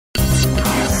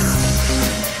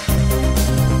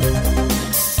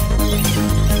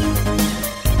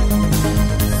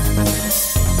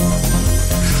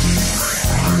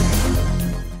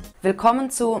Willkommen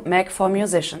zu Mac for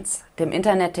Musicians, dem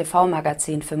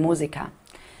Internet-TV-Magazin für Musiker.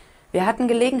 Wir hatten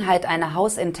Gelegenheit, eine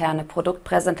hausinterne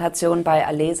Produktpräsentation bei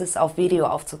Alesis auf Video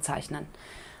aufzuzeichnen.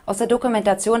 Aus der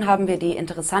Dokumentation haben wir die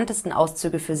interessantesten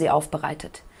Auszüge für Sie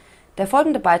aufbereitet. Der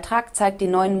folgende Beitrag zeigt die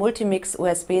neuen MultiMix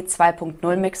USB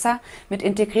 2.0 Mixer mit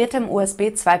integriertem USB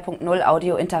 2.0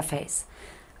 Audio-Interface.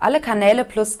 Alle Kanäle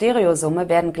plus Stereosumme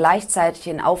werden gleichzeitig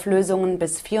in Auflösungen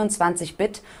bis 24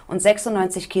 Bit und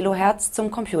 96 kHz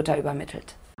zum Computer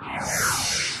übermittelt.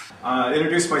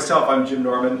 Introduce myself, I'm Jim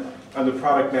Norman. I'm the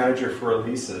product manager for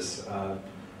Alesis.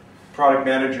 Product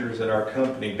managers at our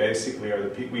company basically are the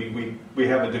people, we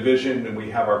have a division and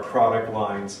we have our product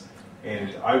lines,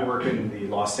 and I work in the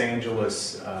Los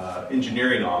Angeles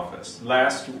engineering office.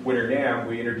 Last winter NAMM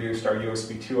we introduced our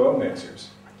USB 2.0 mixers.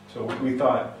 So we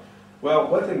thought,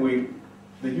 well, one thing we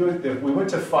went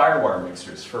to Firewire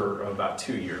mixers for about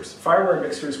 2 years. Firewire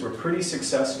mixers were pretty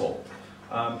successful,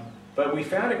 but we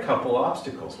found a couple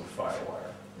obstacles with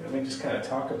Firewire. Let me just kind of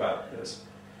talk about this.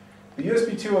 The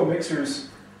USB 2.0 mixers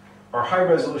are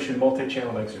high-resolution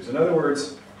multi-channel mixers. In other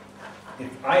words,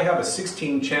 if I have a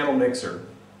 16-channel mixer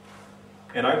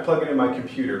and I plug it in my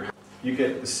computer, you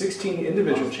get the 16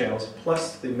 individual channels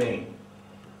plus the main.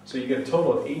 So you get a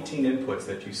total of 18 inputs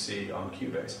that you see on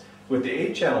Cubase. With the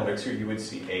 8-channel mixer, you would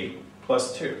see 8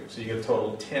 plus 2, so you get a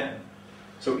total of 10.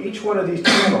 So each one of these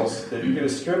channels that you get a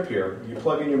strip here, you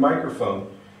plug in your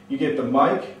microphone, you get the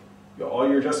mic, all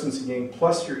your adjustments and gain,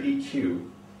 plus your EQ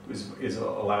is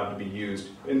allowed to be used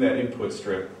in that input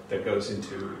strip that goes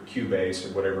into Cubase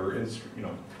or whatever,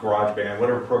 GarageBand,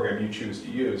 whatever program you choose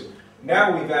to use.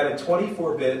 Now we've added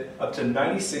 24-bit up to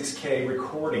 96K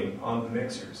recording on the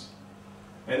mixers.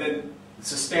 And then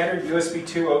it's a standard USB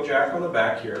 2.0 jack on the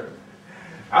back here.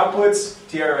 Outputs,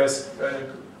 TRS,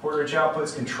 quarter-inch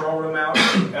outputs, control room out,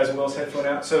 as well as headphone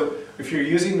out. So if you're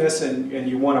using this and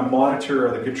you want to monitor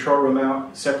the control room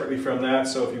out separately from that,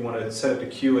 so if you want to set up the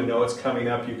cue and know it's coming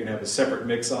up, you can have a separate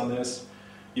mix on this.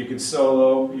 You can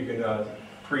solo, you can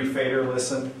pre-fader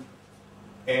listen,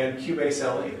 and Cubase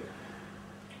LE.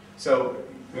 So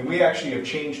we actually have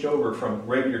changed over from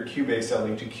regular Cubase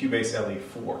LE to Cubase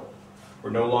LE4. We're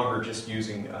no longer just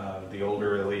using the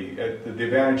older LE. The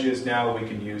advantage is now we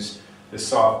can use the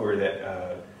software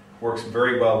that works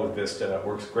very well with Vista,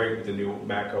 works great with the new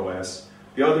Mac OS.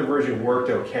 The other version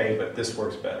worked okay, but this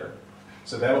works better.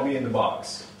 So that'll be in the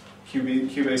box,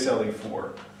 Cubase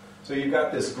LE4. So you've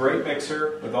got this great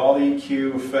mixer with all the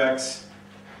EQ effects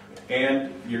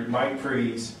and your mic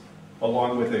freeze,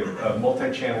 along with a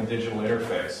multi-channel digital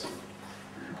interface,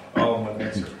 all in one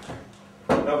mixer.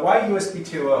 Now, why USB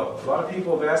 2.0? A lot of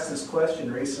people have asked this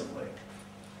question recently.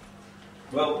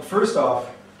 Well, first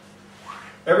off,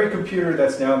 every computer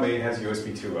that's now made has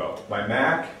USB 2.0. My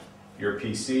Mac, your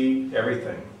PC,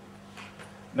 everything.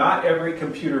 Not every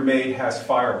computer made has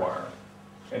Firewire.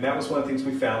 And that was one of the things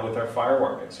we found with our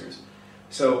Firewire mixers.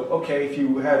 So, okay, if you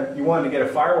wanted to get a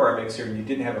Firewire mixer and you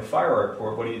didn't have a Firewire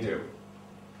port, what do?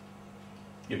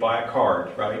 You buy a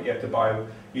card, right? You have to buy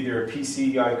either a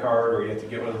PCI card or you have to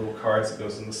get one of the little cards that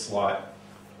goes in the slot.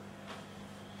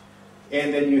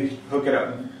 And then you hook it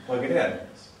up and plug it in.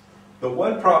 The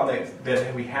one problem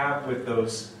that we have with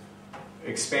those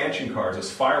expansion cards,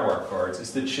 those Firewire cards,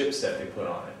 is the chipset they put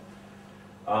on it.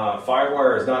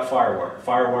 Firewire is not Firewire.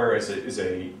 Firewire is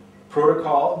a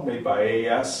protocol made by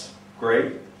AES,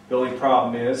 great. The only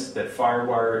problem is that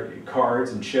Firewire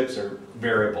cards and chips are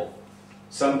variable.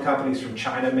 Some companies from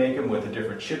China make them with a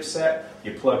different chipset.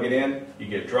 You plug it in, you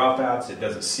get dropouts, it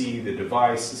doesn't see the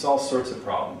device, it's all sorts of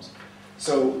problems.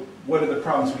 So one of the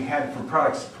problems we had from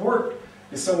product support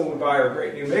is someone would buy our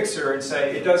great new mixer and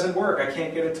say, it doesn't work, I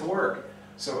can't get it to work.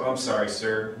 So, I'm sorry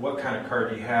sir, what kind of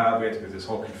card do you have? We have to go through this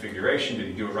whole configuration, did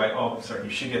you do it right? Oh, sorry, you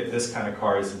should get this kind of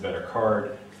card, it's a better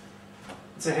card.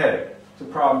 It's a headache, it's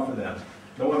a problem for them.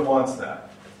 No one wants that.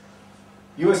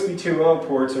 USB 2.0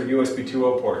 ports are USB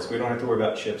 2.0 ports. We don't have to worry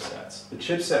about chipsets. The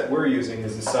chipset we're using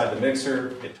is inside the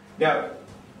mixer. Now,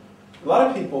 a lot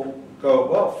of people go,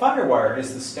 well, Firewire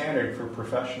is the standard for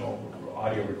professional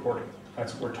audio recording.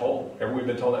 That's what we're told. We've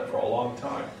been told that for a long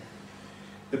time.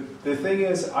 The thing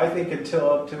is, I think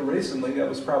until recently, that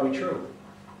was probably true.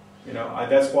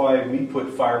 That's why we put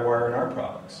Firewire in our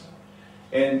products.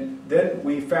 And then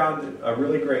we found a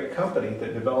really great company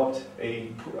that developed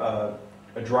a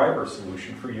driver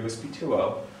solution for USB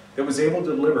 2.0 that was able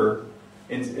to deliver,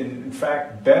 in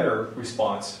fact, better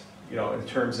response, in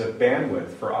terms of bandwidth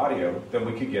for audio than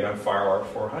we could get on Firewire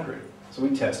 400. So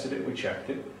we tested it, we checked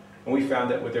it, and we found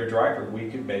that with their driver we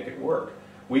could make it work.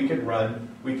 We could run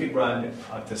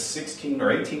up to 16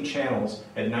 or 18 channels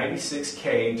at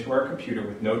 96K into our computer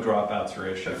with no dropouts or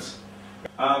issues.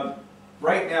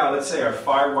 Right now, let's say our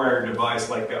FireWire device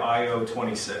like the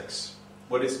IO26.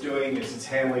 What it's doing is it's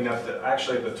handling up to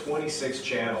actually the 26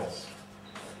 channels.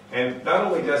 And not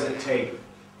only does it take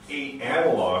 8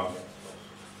 analog,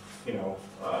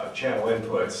 channel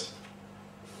inputs,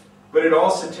 but it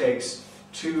also takes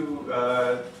 2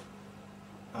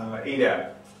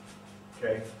 ADAT,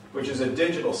 okay, which is a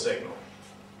digital signal.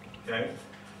 Okay.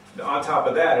 On top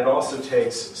of that, it also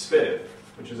takes SPDIF,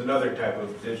 which is another type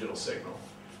of digital signal.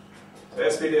 So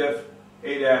SPDIF,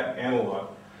 ADAT, analog.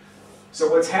 So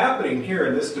what's happening here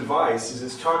in this device is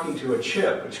it's talking to a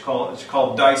chip. It's called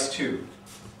DICE2.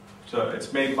 So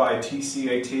it's made by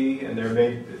TCAT, and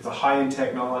it's a high-end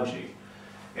technology.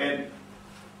 And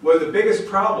one of the biggest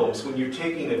problems when you're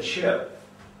taking a chip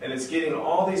and it's getting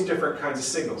all these different kinds of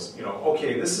signals.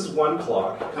 Okay, this is one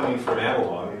clock coming from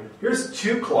analog. Here's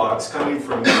 2 clocks coming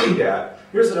from ADAT.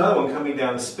 Here's another one coming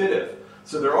down to SPDIF.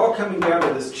 So they're all coming down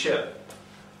to this chip.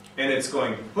 And it's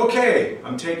going, okay,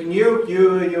 I'm taking you,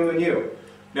 and you.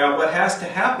 Now what has to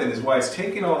happen is while it's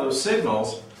taking all those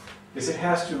signals, is it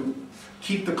has to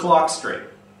keep the clock straight.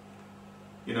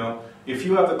 If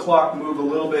you have the clock move a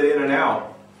little bit in and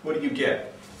out, what do you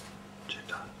get?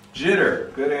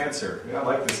 Jitter. Good answer. Yeah, I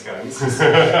like this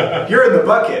guy. You're in the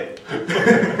bucket.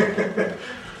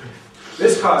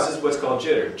 This causes what's called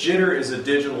jitter. Jitter is a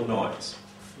digital noise.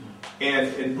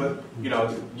 And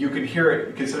you can hear it.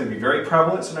 It can sometimes be very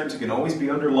prevalent. Sometimes it can always be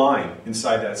underlying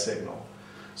inside that signal.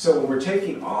 So when we're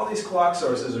taking all these clock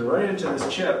sources and running into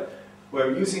this chip,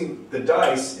 we're using the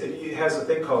DICE. It has a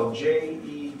thing called JET,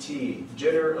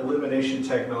 Jitter Elimination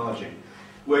Technology,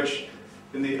 which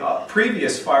in the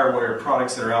previous FireWire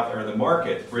products that are out there in the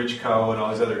market, Ridgeco and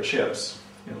all these other chips,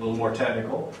 a little more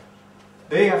technical,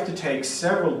 they have to take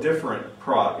several different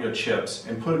chips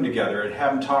and put them together and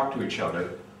have them talk to each other.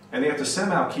 And they have to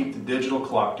somehow keep the digital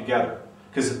clock together.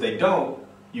 Because if they don't,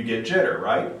 you get jitter,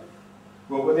 right?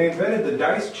 Well, when they invented the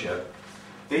DICE chip,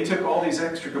 they took all these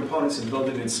extra components and built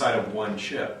it inside of one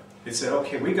chip. They said,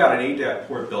 okay, we got an ADAT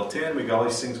port built in, we got all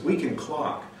these things, we can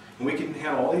clock. And we can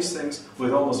handle all these things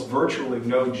with almost virtually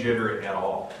no jitter at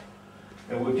all.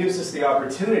 And what gives us the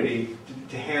opportunity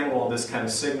to handle all this kind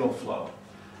of signal flow.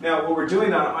 Now, what we're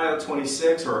doing on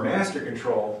IO26 or a master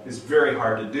control is very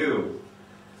hard to do.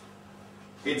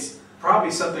 It's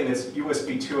probably something that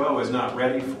USB 2.0 is not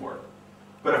ready for.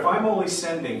 But if I'm only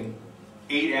sending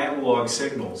 8 analog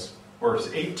signals, or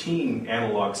 18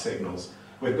 analog signals,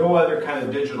 with no other kind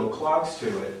of digital clocks to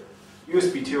it,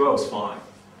 USB 2.0 is fine.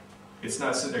 It's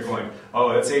not sitting there going,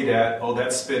 oh, that's ADAT, oh,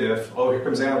 that's SPDIF, oh, here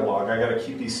comes analog, I got to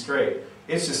keep these straight.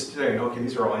 It's just saying, okay,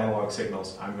 these are all analog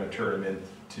signals, I'm going to turn them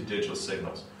into digital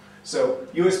signals. So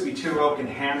USB 2.0 can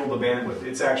handle the bandwidth.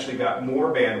 It's actually got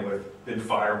more bandwidth than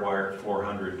FireWire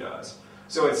 400 does.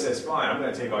 So it says, fine, I'm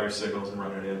going to take all your signals and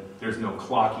run it in. There's no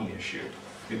clocking issue.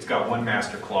 It's got one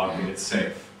master clock and it's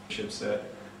safe. Chipset.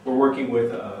 We're working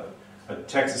with a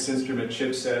Texas Instrument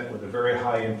chipset with a very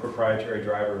high-end proprietary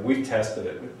driver. We've tested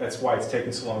it. That's why it's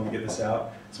taken so long to get this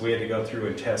out. So we had to go through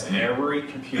and test every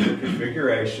computer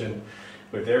configuration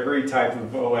with every type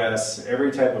of OS,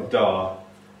 every type of DAW,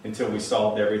 until we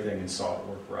solved everything and saw it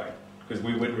work right. Because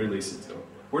we wouldn't release it to them.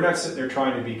 We're not sitting there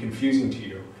trying to be confusing to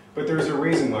you, but there's a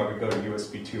reason why we go to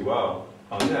USB 2.0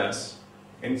 on this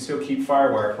and still keep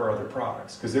FireWire for other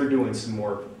products, because they're doing some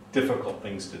more difficult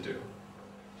things to do.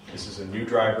 This is a new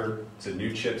driver, it's a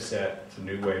new chipset, it's a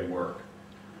new way to work.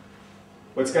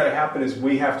 What's got to happen is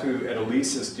we have to, at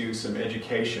Alesis, do some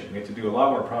education. We have to do a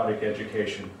lot more product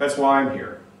education. That's why I'm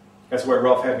here. That's why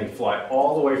Ralph had me fly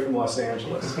all the way from Los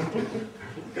Angeles.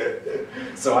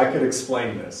 So I could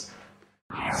explain this.